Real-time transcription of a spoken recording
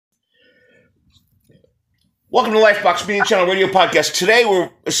Welcome to Lifebox Media Channel Radio Podcast. Today, we're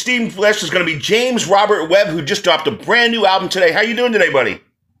esteemed guest is going to be James Robert Webb, who just dropped a brand new album today. How you doing today, buddy?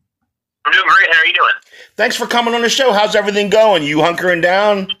 I'm doing great. How are you doing? Thanks for coming on the show. How's everything going? You hunkering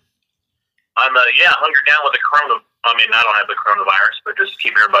down? I'm hunkered down with the I don't have the coronavirus, but just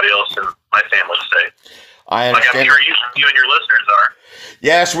keeping everybody else and my family safe. I understand. Like I'm sure you and your listeners are.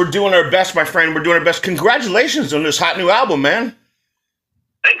 Yes, we're doing our best, my friend. We're doing our best. Congratulations on this hot new album, man.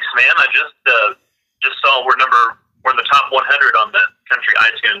 Thanks, man. I just saw we're in the top 100 on the country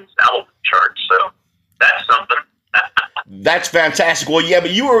iTunes album chart, so that's something. That's fantastic. Well, yeah,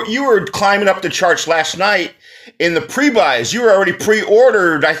 but you were climbing up the charts last night in the pre-buys. You were already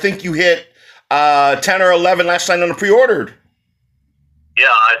pre-ordered. I think you hit 10 or 11 last night on the pre-ordered.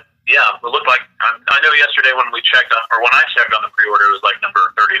 Yeah, it looked like I know yesterday when I checked on the pre-order, it was like number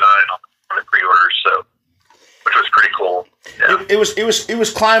 39 on the pre-orders, so which was pretty cool. Yeah. It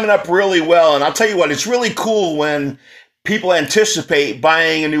was climbing up really well, and I'll tell you what, it's really cool when people anticipate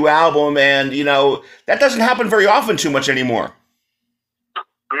buying a new album, and that doesn't happen very often too much anymore.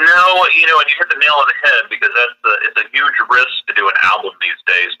 No, and you hit the nail on the head because it's a huge risk to do an album these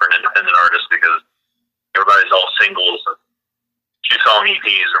days for an independent artist because everybody's all singles and 2-song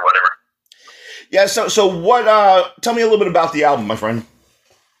EPs or whatever. Yeah, so what? Tell me a little bit about the album, my friend.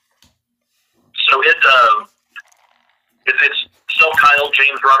 So it's self-titled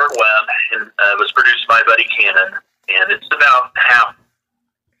James Robert Webb, and it was produced by Buddy Cannon, and it's about half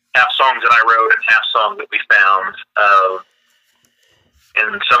songs that I wrote and half songs that we found.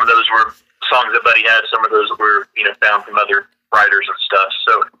 And some of those were songs that Buddy had, some of those were found from other writers and stuff.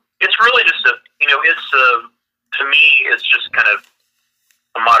 So it's really just to me, it's just kind of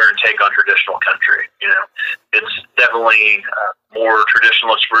a modern take on traditional country. It's definitely more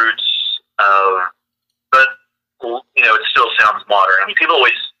traditionalist roots, but it still sounds modern. I mean,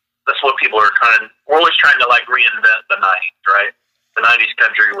 that's what people are we're always trying to reinvent the 90s, right? The 90s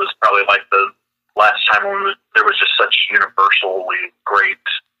country was probably like the last time when there was just such universally great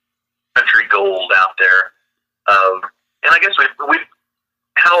country gold out there. And I guess we've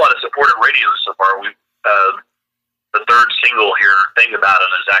had a lot of support at radio so far. The third single here, Think About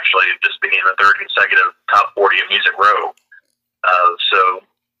It, is actually just became the third consecutive top 40 of Music Row.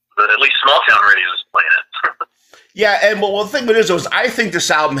 But at least small town radio is playing it. Yeah, and the thing with it is I think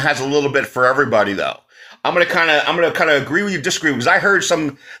this album has a little bit for everybody, though. I'm gonna kind of agree with you, disagree, because I heard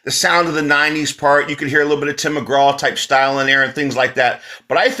the sound of the '90s part. You could hear a little bit of Tim McGraw type style in there and things like that.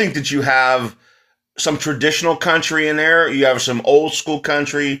 But I think that you have some traditional country in there. You have some old school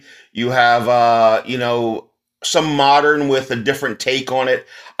country. You have some modern with a different take on it.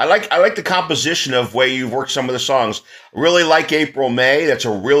 I like the composition of way you've worked some of the songs. Really like April May. That's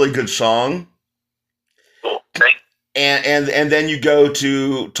a really good song. Cool. Thanks. And then you go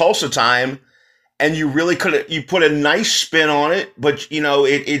to Tulsa Time, and you really you put a nice spin on it, but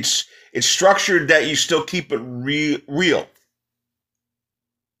it's structured that you still keep it real.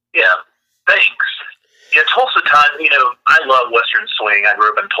 Yeah. Thanks. Yeah, Tulsa Time. I love Western swing. I grew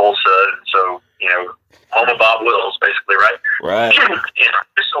up in Tulsa, and so home of Bob Wills, basically, right? Right. And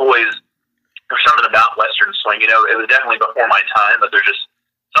just always, there's something about Western swing. It was definitely before my time, but there's just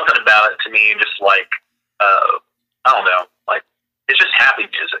something about it to me, just like, I don't know, it's just happy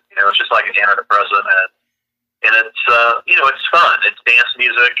music. It's just like an antidepressant, and it's, it's fun. It's dance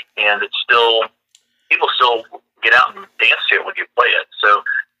music, and people still get out and dance to it when you play it. So,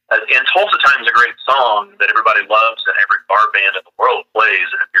 and Tulsa Time is a great song that everybody loves, and every bar band in the world plays,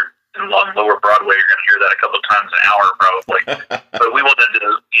 and if you're on Lower Broadway, you're going to hear that a couple of times an hour, probably. But we wanted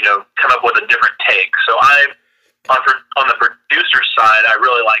to, come up with a different take. So on the producer side, I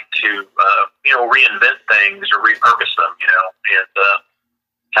really like to, reinvent things or repurpose them, and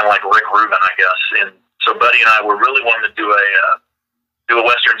kind of like Rick Rubin, I guess. And so Buddy and I were really wanting to do a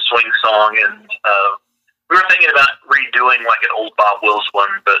Western swing song, and we were thinking about redoing like an old Bob Wills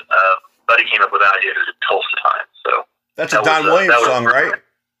one, but Buddy came up with that idea to do Tulsa Time. So that's a Don Williams song, right?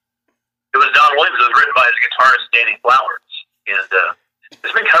 It was Don Williams. It was written by his guitarist, Danny Flowers. And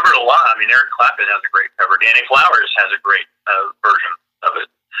it's been covered a lot. I mean, Eric Clapton has a great cover. Danny Flowers has a great version of it,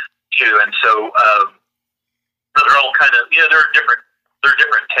 too. And so they're all kind of, they're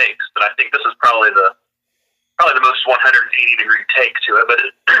different takes. But I think this is probably the most 180-degree take to it. But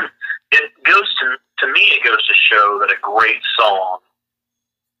it goes to me, it goes to show that a great song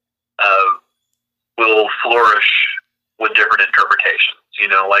will flourish with different interpretations.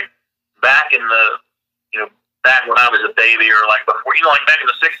 Back in back when I was a baby, or before, back in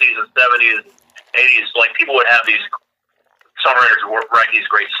the 60s and 70s, 80s, people would have these songwriters would write these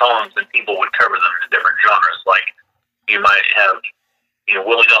great songs, and people would cover them in different genres. Like you might have,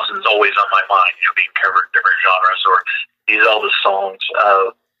 Willie Nelson's always on my mind, being covered in different genres, or these Elvis songs.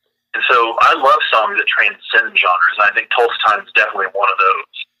 And so I love songs that transcend genres, and I think Tulsa Time is definitely one of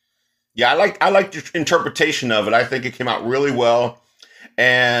those. Yeah, I like your interpretation of it. I think it came out really well,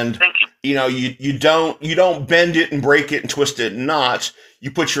 and Thank you. You don't bend it and break it and twist it and knots.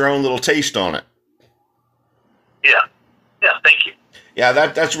 You put your own little taste on it. Yeah, thank you. Yeah,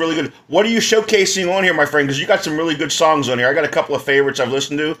 that's really good. What are you showcasing on here, my friend? Because you got some really good songs on here. I got a couple of favorites I've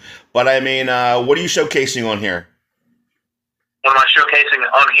listened to, but I mean, what are you showcasing on here? What am I showcasing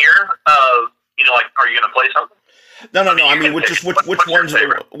on here? Are you going to play something? No. I mean,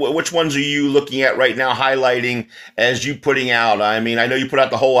 which ones are you looking at right now, highlighting as you putting out? I mean, I know you put out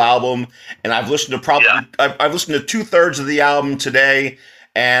the whole album, and I've listened to I've listened to 2/3 of the album today,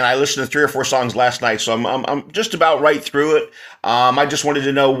 and I listened to 3 or 4 songs last night, so I'm just about right through it. I just wanted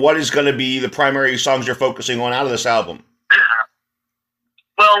to know what is going to be the primary songs you're focusing on out of this album.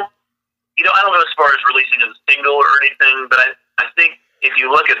 Well, I don't know as far as releasing as a single or anything, but I think if you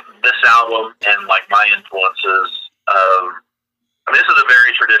look at this album and like my influences, this is a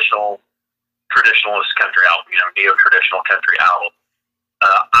very traditionalist country album, neo-traditional country album.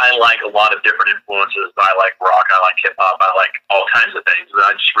 I like a lot of different influences. I like rock, I like hip hop, I like all kinds of things. But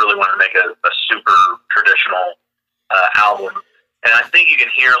I just really want to make a super traditional album. And I think you can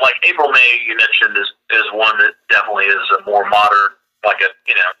hear, like April May you mentioned is one that definitely is a more modern, like a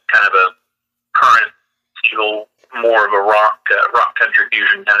kind of a current single, more of a rock country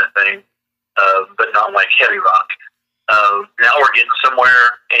fusion kind of thing, but not like heavy rock. Now we're getting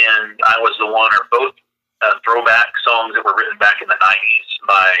somewhere, and I was the one, or both throwback songs that were written back in the 90s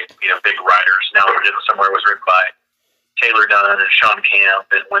by big writers. Now we're getting somewhere was written by Taylor Dunn and Sean Camp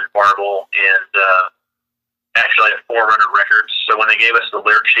and Wynn Barble, and actually at Forerunner Records. So when they gave us the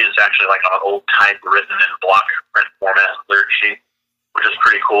lyric sheet, it's actually like on an old type written in block print format lyric sheet, which is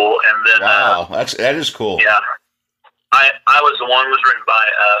pretty cool. And then wow, that is cool. Yeah, I was the one was written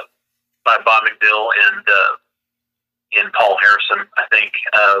by Bob McDill and Paul Harrison, I think,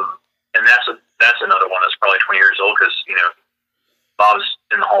 and that's another one that's probably 20 years old because Bob's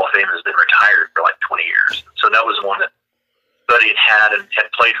in the Hall of Fame has been retired for like 20 years. So that was one that Buddy had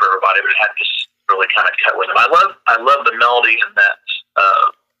played for everybody, but it had just really kind of cut with him. I love the melody in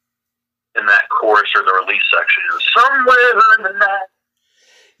that chorus or the release section. Somewhere in the night.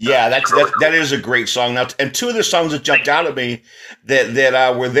 Yeah, that is a great song. Now, and 2 of the songs that jumped out at me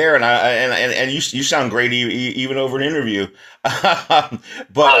that were there, and you sound great even over an interview.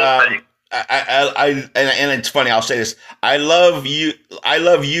 But and it's funny. I'll say this: I love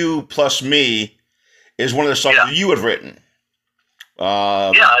you plus me is one of the songs that you have written.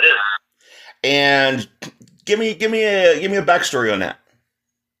 Yeah, it is. And give me a backstory on that.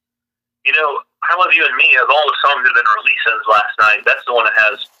 I Love You and Me, of all the songs that have been released since last night, that's the one that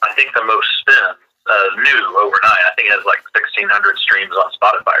has, I think, the most spin new overnight. I think it has like 1,600 streams on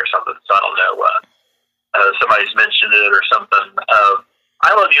Spotify or something, so I don't know. Somebody's mentioned it or something.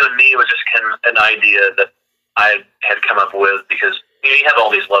 I Love You and Me was just kind of an idea that I had come up with because you have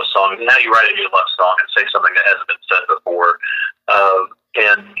all these love songs, and how you write a new love song and say something that hasn't been said before.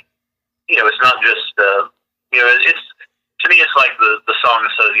 And it's not just, it's, to me, it's like the song that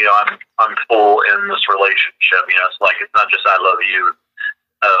says, I'm full in this relationship. It's like, it's not just I love you.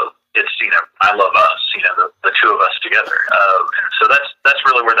 It's, I love us, the 2 of us together. And so that's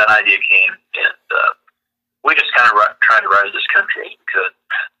really where that idea came. And we just kind of tried to rise this country as we could.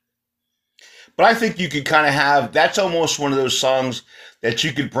 But I think you could kind of have, that's almost one of those songs that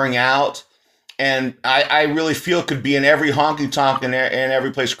you could bring out. And I really feel it could be in every honky tonk in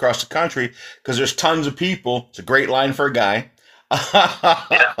every place across the country because there's tons of people. It's a great line for a guy.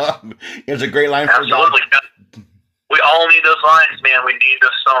 Yeah. It's a great line for a guy. We all need those lines, man. We need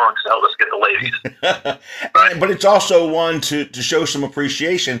those songs to help us get the ladies. Right. But it's also one to show some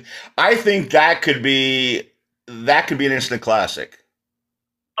appreciation. I think that could be an instant classic.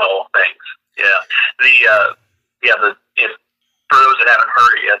 Oh, thanks. Yeah. For those that haven't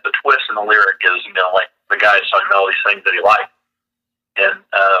heard it yet, the twist in the lyric is, like the guy's talking about all these things that he likes. And,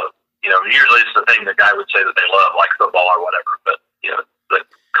 usually it's the thing the guy would say that they love, like football or whatever. But, the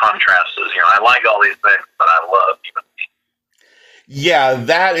contrast is, I like all these things, but I love even. Yeah,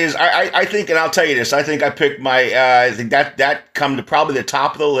 that is, I think, and I'll tell you this, I think I picked I think that come to probably the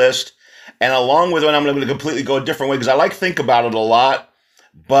top of the list. And along with it, I'm going to completely go a different way because I like Think About It a lot,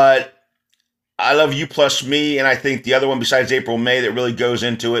 but I Love You plus Me, and I think the other one besides April May that really goes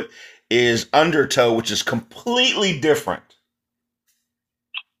into it is Undertow, which is completely different.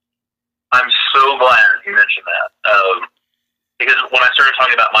 I'm so glad you mentioned that. because when I started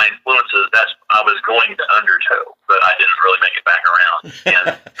talking about my influences, I was going to Undertow, but I didn't really make it back around.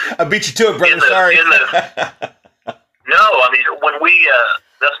 And I beat you to it, brother. Sorry. No, I mean, when we,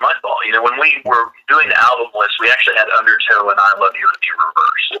 that's my fault. You know, when we were doing the album list, we actually had Undertow and I Love You and Me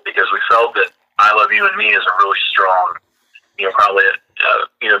reversed, because we felt that I Love You and Me is a really strong, you know, probably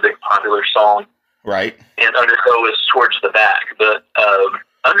a big popular song. Right. And Undertow is towards the back. But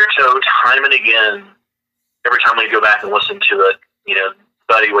Undertow, time and again, every time we go back and listen to it, you know,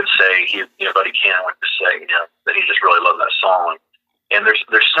 Buddy would say, Buddy Cannon would just say, you know, that he just really loved that song. And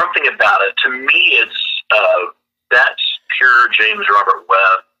there's something about it. To me, it's that's pure James Robert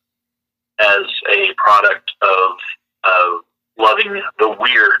Webb as a product of loving the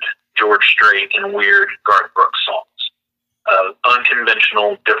weird George Strait and weird Garth Brooks songs.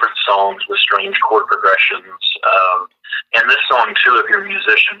 Unconventional, different songs with strange chord progressions. And this song, too, if you're a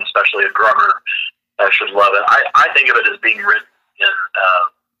musician, especially a drummer, should love it. I think of it as being written in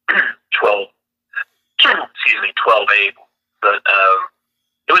 12/8, but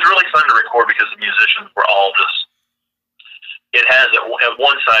it was really fun to record because the musicians were all just. It has at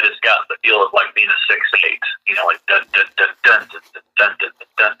one side, it's got the feel of like being a 6/8, you know, like dun dun dun dun dun dun dun dun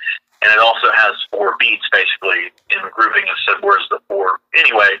dun, and it also has 4 beats basically in grooving. It said, "Where's the 4?"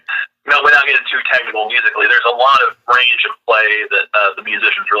 Anyway, now without getting too technical musically, there's a lot of range of play that the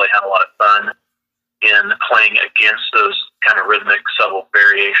musicians really had a lot of fun in playing against those kind of rhythmic, subtle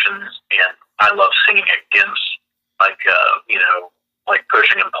variations. And I love singing against, like, like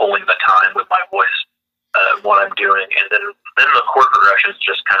pushing and pulling the time with my voice, what I'm doing. And then the chord progression is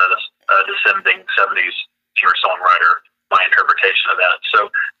just kind of this descending 70s singer-songwriter, my interpretation of that. So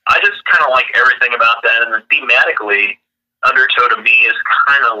I just kind of like everything about that. And then thematically, Undertow to me is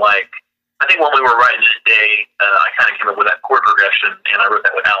kind of like, I think when we were writing this day, I kind of came up with that chord progression, and I wrote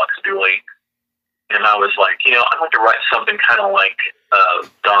that with Alex Dooley. And I was like, you know, I'd like to write something kind of like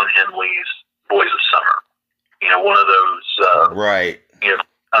Don Henley's Boys of Summer. You know, one of those, right. You know,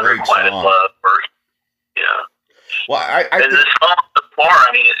 Unrequited Love. Or, yeah. Well, and this song so far,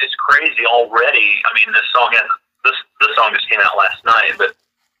 I mean, it's crazy already. I mean, this song just came out last night, but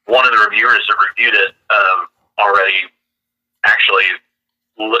one of the reviewers that reviewed it already actually,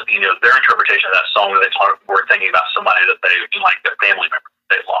 you know, their interpretation of that song, they were thinking about somebody that they, like, their family member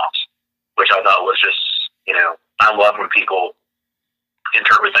they lost, which I thought was just, you know, I love when people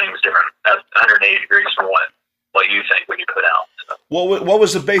interpret things different, 180 degrees from what you think when you put out. So. What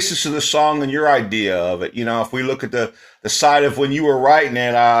was the basis of the song and your idea of it? You know, if we look at the side of when you were writing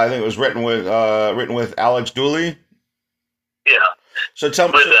it, I think it was written with Alex Dooley. Yeah. So tell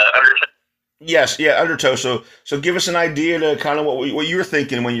me. Undertow. Yes, yeah, Undertow. So give us an idea to kind of what you were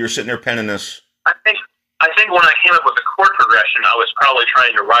thinking when you were sitting there penning this. I think when I came up with the chord progression, I was probably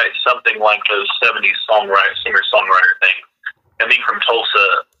trying to write something like those 70s singer-songwriter things. And being from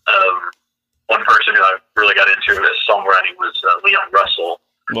Tulsa, one person who I really got into this songwriting was Leon Russell.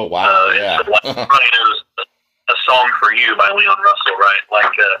 Oh, wow, yeah. So, like, everybody knows A Song for You by Leon Russell, right?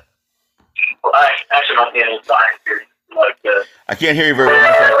 Like, I actually don't get inside here. Like, I can't hear you very well.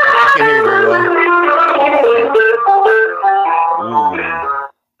 I can't hear you very well.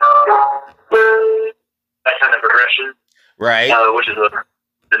 That kind of progression, right? Which is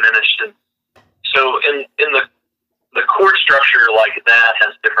diminished. And so, in the chord structure like that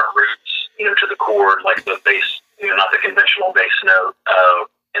has different roots, you know, to the chord, like the bass, you know, not the conventional bass note.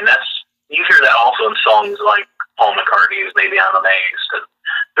 And you hear that also in songs like Paul McCartney's "Maybe I'm Amazed," and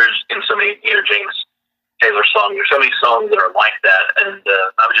there's in so many, you know, James Taylor songs. There's so many songs that are like that, and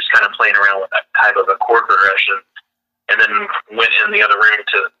I was just kind of playing around with that type of a chord progression, and then went in the other room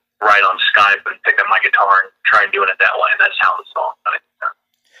to write on Skype and pick up my guitar and try doing it that way, and that's how the song kind of came out.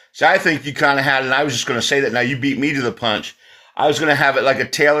 So I think you kind of had, and I was just going to say that now you beat me to the punch. I was going to have it like a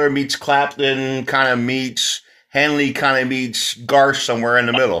Taylor meets Clapton kind of meets Henley kind of meets Garth somewhere in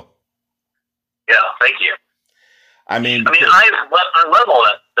the middle. Yeah, thank you. I mean, I love all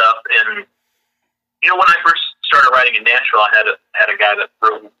that stuff, and you know, when I first started writing in Nashville, I had a guy that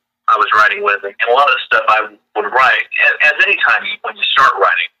I was writing with, and a lot of the stuff I would write, as any time when you start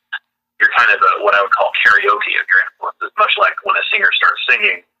writing, you're kind of what I would call karaoke of your influences, much like when a singer starts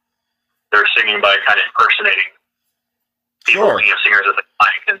singing, they're singing by kind of impersonating people, sure. You know, singers that they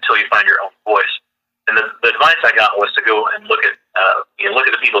like, until you find your own voice. And the advice I got was to go and look at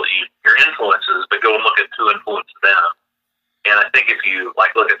the people that your influences, but go and look at who influenced them. And I think if you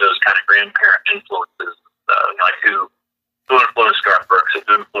look at those kind of grandparent influences, like who influenced Garth Brooks, and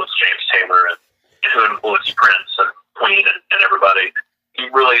who influenced James Taylor, and who influenced Prince and Queen and everybody, you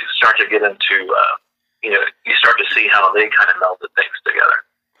really start to get into, you start to see how they kind of melded things together,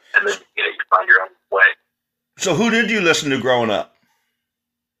 and then you find your own way. So who did you listen to growing up?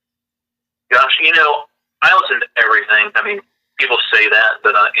 Gosh, I listen to everything. I mean, people say that,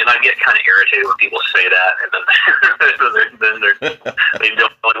 but and I get kind of irritated when people say that, and then they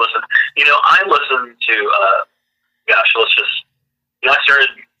don't really listen. I listen to. Gosh, let's just. I started.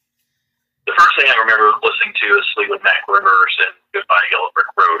 The first thing I remember listening to is Fleetwood Mac Rumors and Goodbye Yellow Brick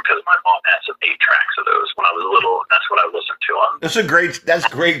Road because my mom had some 8 tracks of those when I was little, and that's what I listened to on. That's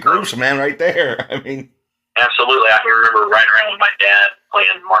great groups, man, right there. I mean, absolutely. I can remember riding around with my dad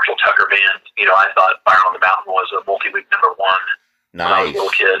playing Marshall Tucker Band. I thought Fire on the Mountain was a multi-week #1 when I was a little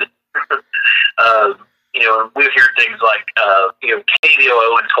kid. We would hear things like,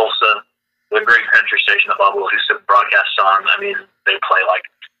 KDOO in Tulsa, the great country station that Bob Wills used to broadcast on. I mean, they play like,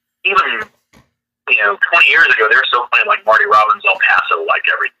 even, 20 years ago, they were still playing like Marty Robbins' El Paso, like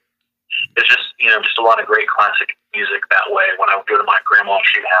it's just, just a lot of great classic music that way. When I would go to my grandma,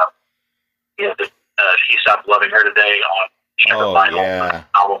 she'd have, She Stopped Loving Her Today on Shepherd Vinyl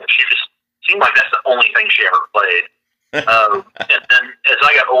album. And she just seemed like that's the only thing she ever played. And then as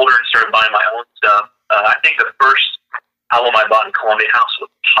I got older and started buying my own stuff, I think the first album I bought in Columbia House was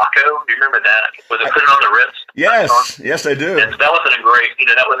Paco. Do you remember that? Was it Put It on the Ritz? Yes, I do. And that wasn't a great,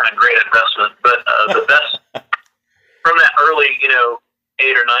 investment. But the best from that early, 8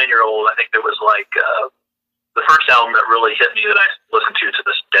 or 9 year old, I think there was like the first album that really hit me that I listen to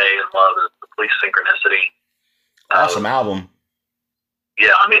this day and love is The Police Synchronicity. Awesome album.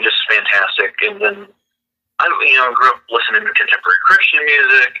 Yeah, I mean, just fantastic. And then I, grew up listening to contemporary Christian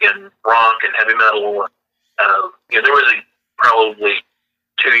music and rock and heavy metal. There was probably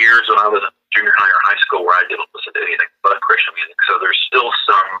 2 years when I was in junior high or high school where I didn't listen to anything but Christian music. So there's still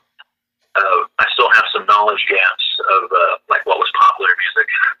some, I still have some knowledge gaps of like what was popular music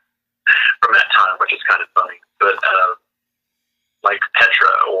from that time, which is kind of funny. But like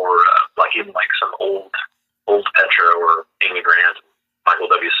Petra or like even like some old Petra or Amy Grant, Michael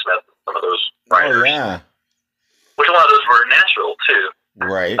W. Smith, some of those writers. Oh, yeah. Which a lot of those were Nashville too.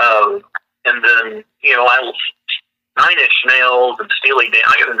 Right. And then, I was 9 Inch Nails and Steely Dan.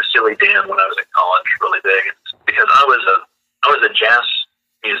 I got into Steely Dan when I was in college, really big, because I was a jazz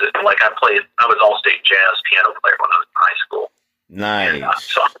music. Like I was all-state jazz piano player when I was in high school. Nice. And,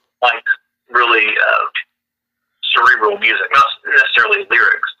 so I liked really cerebral music, not necessarily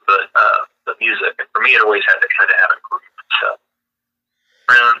lyrics, but the music. And for me, it always had to kind of have a group of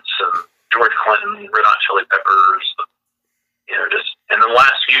Prince and George Clinton, Red Hot Chili Peppers. And in the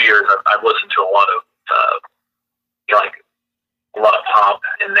last few years, I've listened to a lot of, a lot of pop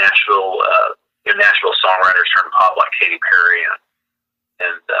in Nashville. Nashville songwriters turned pop like Katy Perry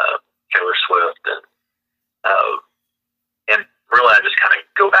and Taylor Swift, and really, I just kind of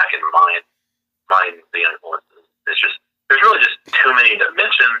go back and mine the influences. There's really just too many to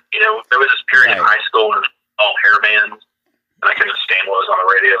mention. There was this period in high school when it was all hair bands, and I couldn't stand what was on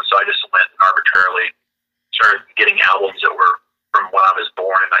the radio, so I just went and arbitrarily started getting albums that were from when I was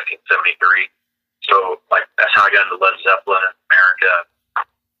born in 1973. So, like, that's how I got into Led Zeppelin and America,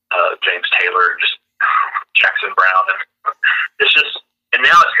 James Taylor, and just Jackson Brown. And it's just, and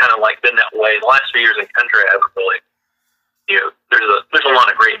now it's kind of like been that way. The last few years in country, I haven't really, there's a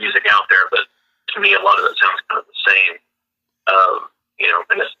lot of great music out there, but to me, a lot of it sounds kind of the same.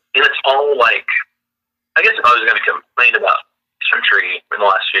 And it's all like, I guess if I was going to complain about country in the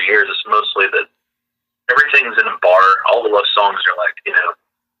last few years, it's mostly that everything's in a bar. All the love songs are like,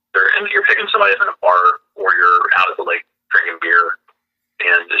 you're picking somebody up in a bar or you're out at the lake drinking beer.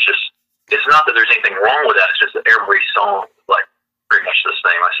 And it's not that there's anything wrong with that. It's just that every song is like pretty much the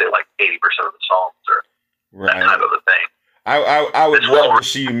same. I say like 80% of the songs are that type of a thing. I would love to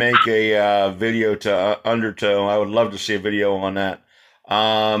see you make a video to Undertow. I would love to see a video on that.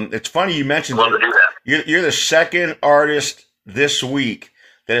 It's funny you mentioned love to do that. You're the second artist this week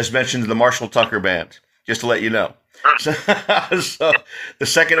that has mentioned the Marshall Tucker Band, just to let you know. So the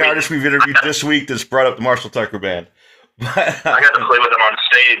second artist we've interviewed this week that's brought up the Marshall Tucker Band. I got to play with them on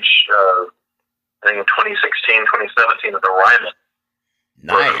stage, I think in 2016, 2017 at the Ryman.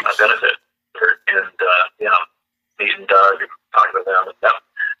 Nice. For a benefit. And, meeting Doug and talking with them. And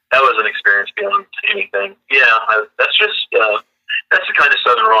that was an experience beyond anything. Yeah, that's just, that's the kind of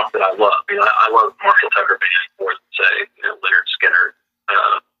Southern rock that I love. I love Marshall Tucker Band more than, say, Leonard Skinner.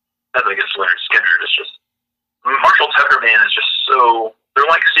 Nothing against Leonard Skinner. It's just, Marshall Tucker Band is just so, they're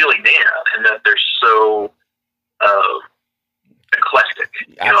like Steely Dan in that they're so eclectic.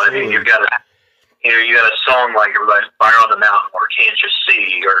 You know what I mean? You got a song like Fire on the Mountain or Can't You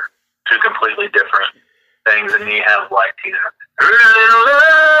See, or two completely different things, and you have like, love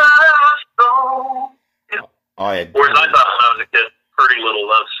song. Oh, yeah. Whereas I thought when I was a kid, Pretty Little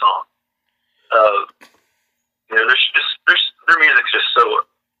Love Song.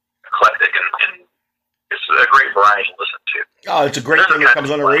 Oh, it's a great thing that comes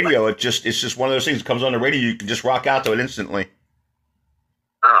on the Like, radio. It's just one of those things. It comes on the radio. You can just rock out to it instantly.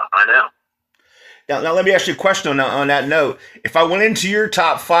 oh, I know. Now let me ask you a question on that note. If I went into your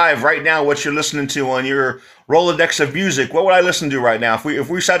top 5 right now, what you're listening to on your Rolodex of music, what would I listen to right now? If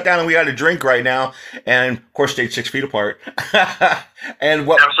we sat down and we had a drink right now, and of course stayed 6 feet apart, and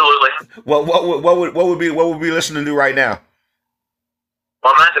Absolutely. what would be listening to right now?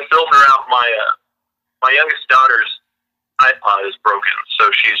 Well, I'm going to have to filter out my youngest daughter's iPod is broken,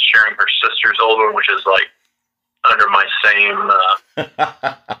 so she's sharing her sister's old one, which is like under my same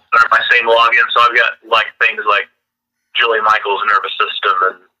login. So I've got like things like Julia Michaels' Nervous System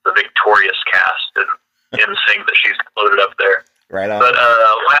and the Victorious Cast and NSYNC that she's loaded up there. Right on. But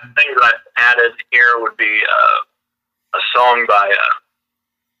last thing that I've added here would be a song by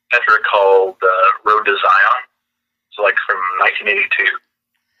Petra called Road to Zion. It's like from 1982.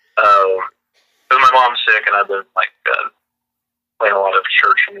 Because my mom's sick and I've been like playing a lot of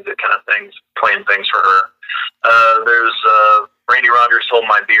church music kind of things, playing things for her. There's Randy Rogers' Hold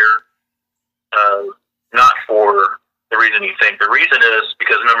My Beer. Not for the reason you think. The reason is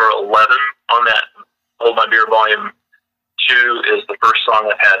because number 11 on that Hold My Beer Volume 2 is the first song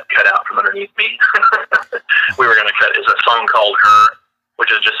I've had cut out from underneath me. We were going to cut. It's a song called Her,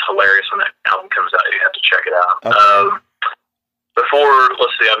 which is just hilarious when that album comes out. You have to check it out. Okay.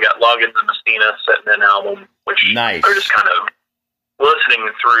 Let's see, I've got Loggins and Messina setting an album, which Nice. are just kind of listening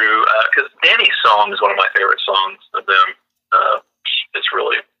through, because Danny's song is one of my favorite songs of them. It's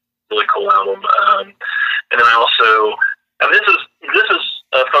really, really cool album. And then I also, this is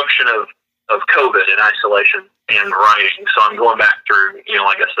a function of COVID and isolation and writing. So I'm going back through,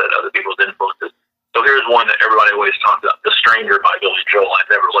 like I said, other people's influences. So here's one that everybody always talks about, The Stranger by Billy Joel. I've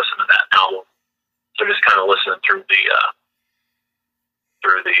never listened to that album. So just kind of listening through the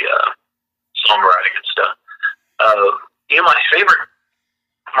songwriting and stuff. My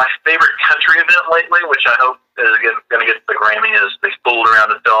favorite country event lately, which I hope is going to get the Grammy, is They Fooled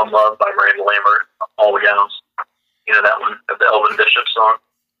Around and Fell in Love by Miranda Lambert, All the Gals. You know that one, the Elvin Bishop song?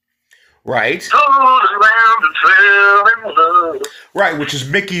 Right. Fooled around and fell in love. Right, which is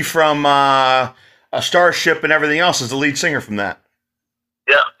Mickey from a Starship and everything else is the lead singer from that.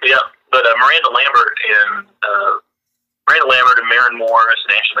 Yeah. But Miranda Lambert and Maren Morris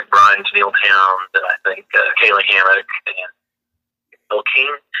and Ashley McBride and Neil Towns and I think Kaylee Hammock and Bill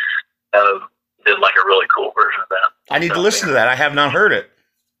King did like a really cool version of that. I need to listen to that. I have not heard it.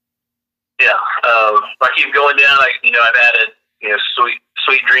 Yeah. I keep going down. I've added,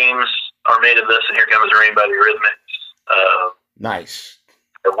 Sweet Dreams Are Made of This and Here Comes the Rain by the Eurythmics. Nice.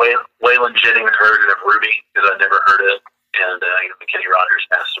 The Waylon Jennings version of Ruby, because I'd never heard it. And, Kenny Rogers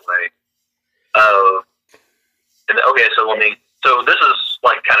passed away. So this is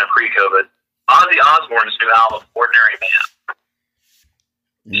like kind of pre-COVID. Ozzy Osbourne's new album, Ordinary Man.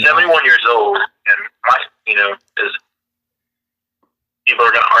 Nice. 71 years old, and is people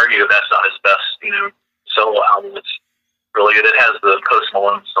are going to argue that's not his best, solo album. It's really good. It has the Post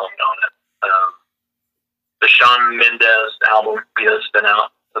Malone song on it. The Shawn Mendes album, has been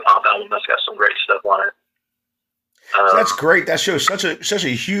out, the pop album, that's got some great stuff on it. So that's great. That shows such a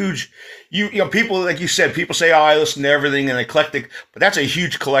huge, people, like you said, people say, oh, I listen to everything and eclectic, but that's a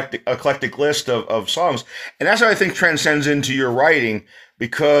huge eclectic list of songs. And that's what I think transcends into your writing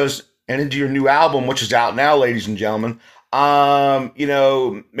and into your new album, which is out now, ladies and gentlemen.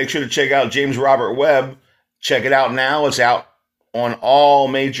 Make sure to check out James Robert Webb. Check it out now. It's out on all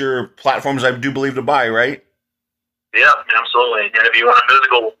major platforms, I do believe, to buy, right? Yeah, absolutely. And if you want a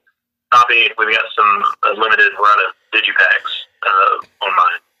physical copy, we've got some limited run of digipacks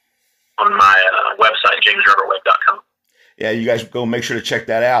on my website, jamesrobertwebb.com. Yeah, you guys go make sure to check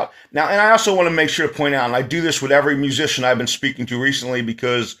that out. Now, and I also want to make sure to point out, and I do this with every musician I've been speaking to recently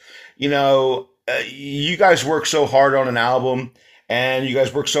because, you guys work so hard on an album and you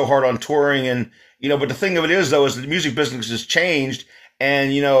guys work so hard on touring and, but the thing of it is, though, is the music business has changed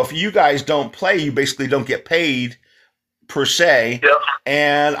and, if you guys don't play, you basically don't get paid per se. Yep.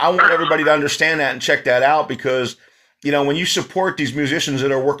 And I want everybody to understand that and check that out because, when you support these musicians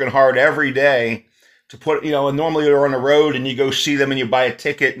that are working hard every day to put, and normally they're on the road and you go see them and you buy a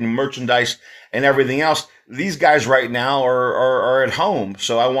ticket and merchandise and everything else. These guys right now are at home.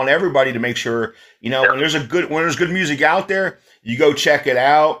 So I want everybody to make sure, when there's good music out there, you go check it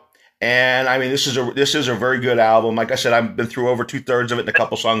out. And I mean, this is a very good album. Like I said, I've been through over 2/3 of it and a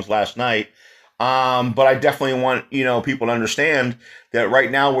couple songs last night. But I definitely want, people to understand that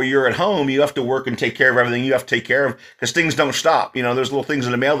right now where you're at home, you have to work and take care of everything you have to take care of because things don't stop. There's little things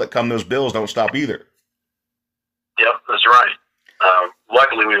in the mail that come, those bills don't stop either. Yep, that's right.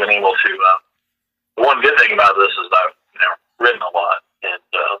 Luckily we've been able to, one good thing about this is that, written a lot, and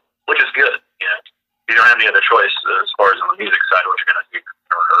which is good. You know, you don't have any other choice as far as on the music side what you're going to do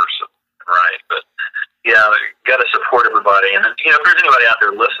and rehearse and write. But yeah, got to support everybody. And then, you know, if there's anybody out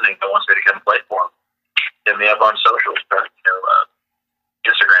there listening that wants me to come play for them, hit me up on socials, you know,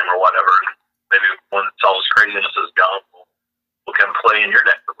 Instagram or whatever. Maybe when all this craziness is gone, we'll come play in your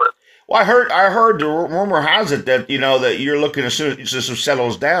neck of the woods. Well, I heard the rumor has it that, you know, that you're looking, as soon as this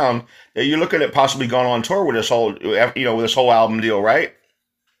settles down, that you're looking at possibly going on tour with this whole, you know, with this whole album deal, right?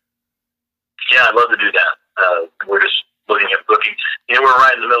 Yeah, I'd love to do that. We're just looking at booking. You know, we're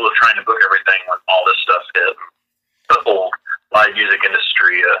right in the middle of trying to book everything when all this stuff hit. The whole live music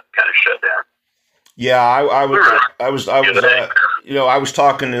industry kind of shut down. Yeah, you know, I was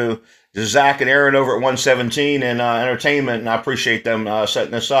talking to Zach and Aaron over at 117 and Entertainment, and I appreciate them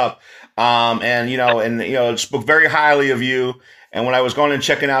setting this up. And you know, it spoke very highly of you. And when I was going and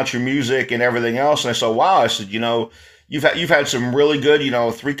checking out your music and everything else, and I said, wow, I said, you know, you've had some really good, you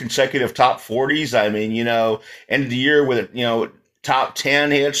know, 3 consecutive top 40s. I mean, you know, end of the year with, you know, top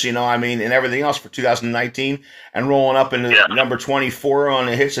 10 hits, you know, I mean, and everything else for 2019, and rolling up into number 24 on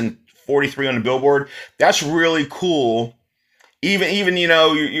the hits and 43 on the Billboard. That's really cool. Even you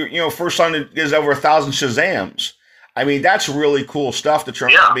know, you know, first song that is over 1,000 Shazams. I mean, that's really cool stuff to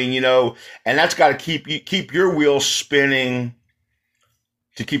try. I mean, you know, and that's got to keep your wheels spinning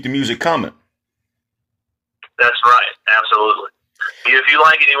to keep the music coming. That's right, absolutely. If you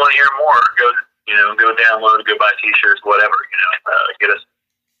like it, and you want to hear more, go download, go buy T-shirts, whatever. You know,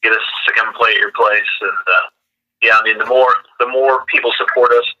 get us to come play at your place, and yeah, I mean, the more people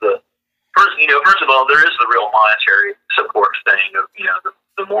support us, first of all, there is the real monetary support thing of, you know,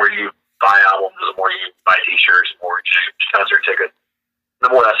 the more you buy albums, the more you buy T-shirts, the more you concert tickets, the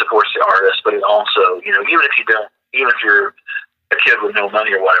more that supports the artist. But it also, you know, even if you're a kid with no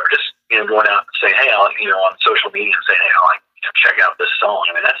money or whatever, just, you know, going out and saying, hey, you know, on social media and saying, hey, I like, you know, check out this song.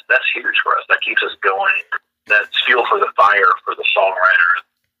 I mean, that's huge for us. That keeps us going. That's fuel for the fire for the songwriter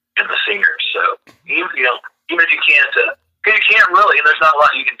and the singers. So even if you can't, because you can't really, and there's not a lot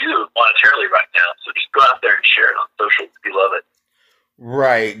you can do monetarily right now. So just go out there and share it on social if you love it.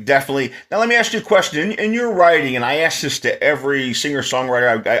 Right, definitely. Now, let me ask you a question. In your writing, and I ask this to every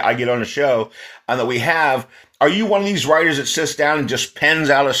singer-songwriter I get on the show that we have, are you one of these writers that sits down and just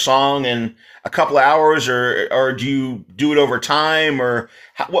pens out a song in a couple of hours, or do you do it over time, or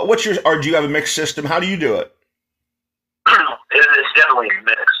or do you have a mixed system? How do you do it? It's definitely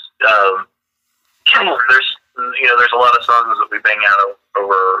mixed. There's a lot of songs that we bang out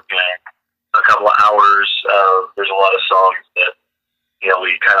over, you know, a couple of hours. There's a lot of songs that, you know,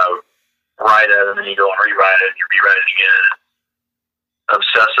 we kind of write it, and then you go and rewrite it, and you rewrite it again,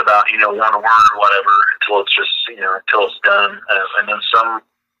 obsess about, you know, one word or whatever until it's just, you know, until it's done. And then sometimes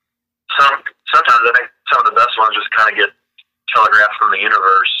I think some of the best ones just kind of get telegraphed from the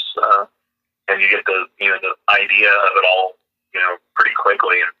universe, and you get the idea of it all, you know, pretty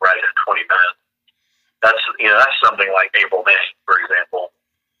quickly and write it in 20 minutes. That's something like April May, for example.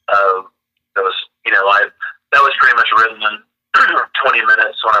 That was pretty much written in 20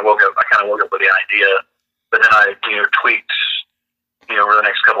 minutes when I woke up. I kind of woke up with the idea, but then I, you know, tweaked, you know, over the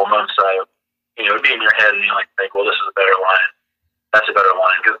next couple of months. It'd be in your head, and you like think, well, this is a better line. That's a better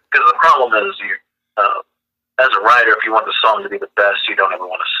line. Because the problem is, as a writer, if you want the song to be the best, you don't ever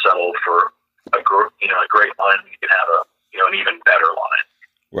want to settle for a great line. You can have an even better line.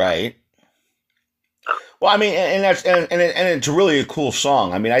 Right. Well, I mean, and it's really a cool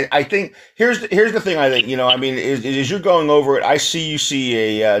song. I mean, I think here's the thing. I think, you know, I mean, is you're going over it. I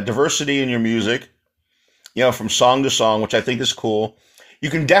see a diversity in your music, you know, from song to song, which I think is cool.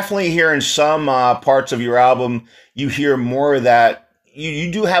 You can definitely hear in some parts of your album, you hear more of that.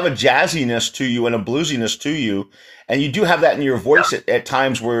 You do have a jazziness to you and a bluesiness to you. And you do have that in your voice at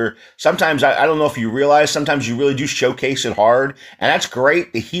times where sometimes, I don't know if you realize, sometimes you really do showcase it hard. And that's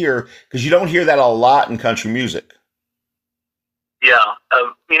great to hear because you don't hear that a lot in country music. Yeah.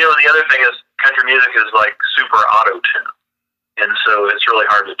 The other thing is country music is like super auto-tune. And so it's really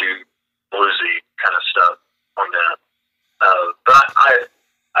hard to do bluesy kind of stuff on that. But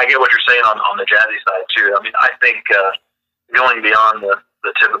I get what you're saying on the jazzy side too. I mean, I think going beyond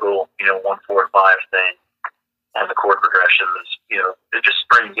the typical, 1-4-5 thing and the chord progression is, it just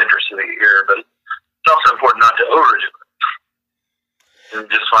brings interest to the ear. But it's also important not to overdo it and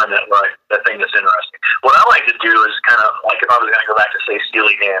just find that thing that's interesting. What I like to do is kind of like if I was going to go back to say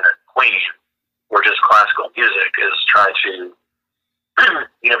Steely Dan or Queen or just classical music, is try to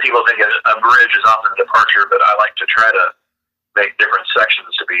people think a bridge is often a departure, but I like to try to make different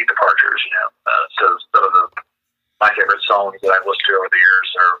sections to be departures, So some of my favorite songs that I've listened to over the years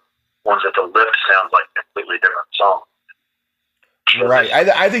are ones that the lift sounds like a completely different song. Right.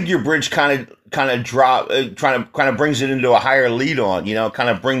 I think your bridge kind of kind of brings it into a higher lead on. Kind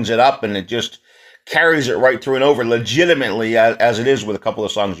of brings it up, and it just carries it right through and over, legitimately, as it is with a couple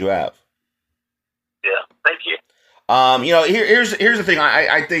of songs you have. Yeah. Thank you. Here's the thing.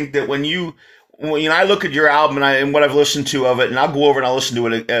 I think that when I look at your album and what I've listened to of it, and I'll go over and I'll listen to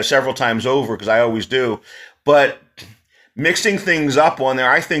it several times over because I always do, but mixing things up on there,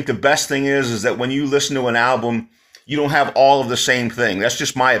 I think the best thing is that when you listen to an album, you don't have all of the same thing. That's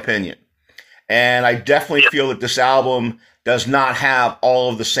just my opinion. And I definitely feel that this album does not have all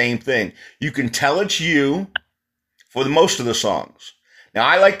of the same thing. You can tell it's you for the most of the songs. Now,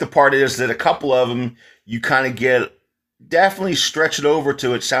 I like the part is that a couple of them, you kind of get definitely stretch it over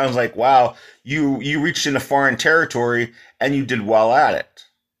to it sounds like, wow, you reached into foreign territory and you did well at it.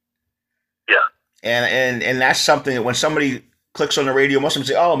 Yeah. And that's something that when somebody clicks on the radio, most of them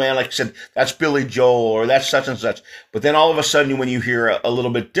say, oh man, like you said, that's Billy Joel or that's such and such. But then all of a sudden when you hear a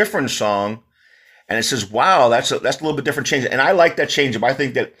little bit different song and it says, wow, that's a little bit different change. And I like that change up. I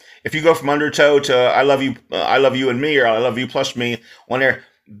think that if you go from Undertow to I Love You and Me, or I Love You Plus Me on there,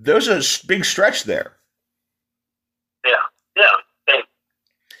 there's a big stretch there. Yeah.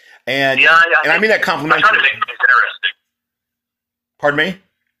 And I mean that complimentary. I try to make things interesting. Pardon me?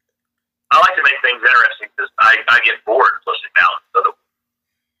 I like to make things interesting because I get bored listening now. So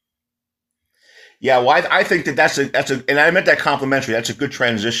yeah, well, I think that's a, and I meant that complimentary. That's a good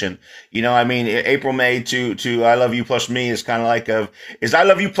transition. I mean, April, May to I Love You Plus Me is kind of like is I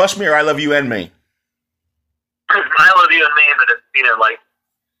Love You Plus Me or I Love You and Me? I Love You and Me, but it's, like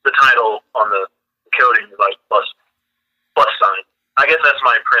the title on the coding is like plus sign. I guess that's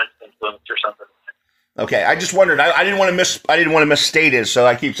my Prince influence or something. Okay, I just wondered. I didn't want to misstate it, so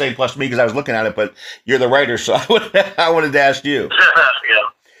I keep saying plus me because I was looking at it. But you're the writer, so I wanted to ask you.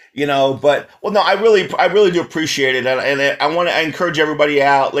 Yeah. But no, I really do appreciate it, and I encourage everybody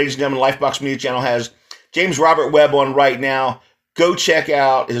out, ladies and gentlemen. Lifebox Media Channel has James Robert Webb on right now. Go check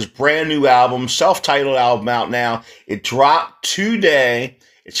out his brand new album, self-titled album out now. It dropped today.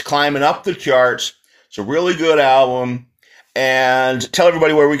 It's climbing up the charts. It's a really good album. And tell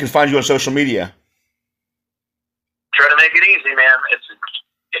everybody where we can find you on social media. Try to make it easy, man.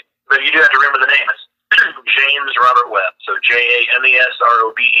 But you do have to remember the name. It's James Robert Webb. So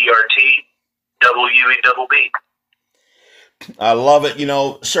JamesRobertWebb. I love it.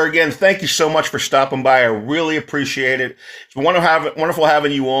 Sir, again, thank you so much for stopping by. I really appreciate it. It's wonderful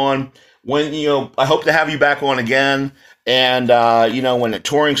having you on. When I hope to have you back on again. And when the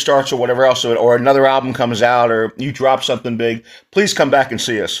touring starts or whatever else, or another album comes out, or you drop something big, please come back and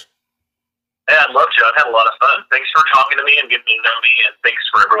see us. Yeah, I'd love to. I've had a lot of fun. Thanks for talking to me and getting to know me, and thanks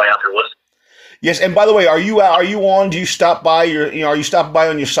for everybody out there listening. Yes, and by the way, are you on? Do you stop by are you stopping by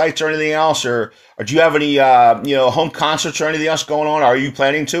on your sites or anything else, or do you have any home concerts or anything else going on? Are you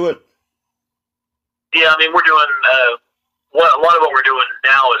planning to it? Yeah, I mean we're doing a lot of what we're doing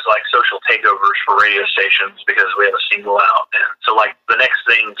now is like social takeovers for radio stations because we have a single out, and so like the next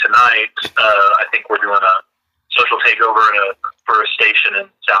thing tonight, I think we're doing a social takeover for a station in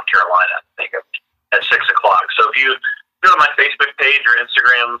South Carolina. I think at 6 o'clock. So if you go to my Facebook page or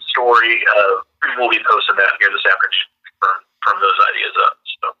Instagram story, we'll be posting that here this afternoon from those ideas up.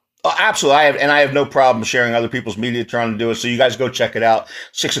 So. Oh, absolutely. I have no problem sharing other people's media trying to do it. So you guys go check it out.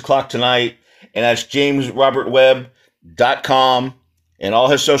 6 o'clock tonight. And that's JamesRobertWebb.com. And all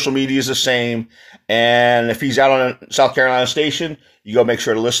his social media is the same. And if he's out on a South Carolina station, you go make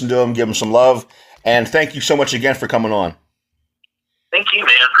sure to listen to him, give him some love. And thank you so much again for coming on. Thank you, man.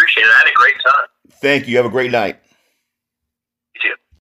 Appreciate it. I had a great time. Thank you. Have a great night.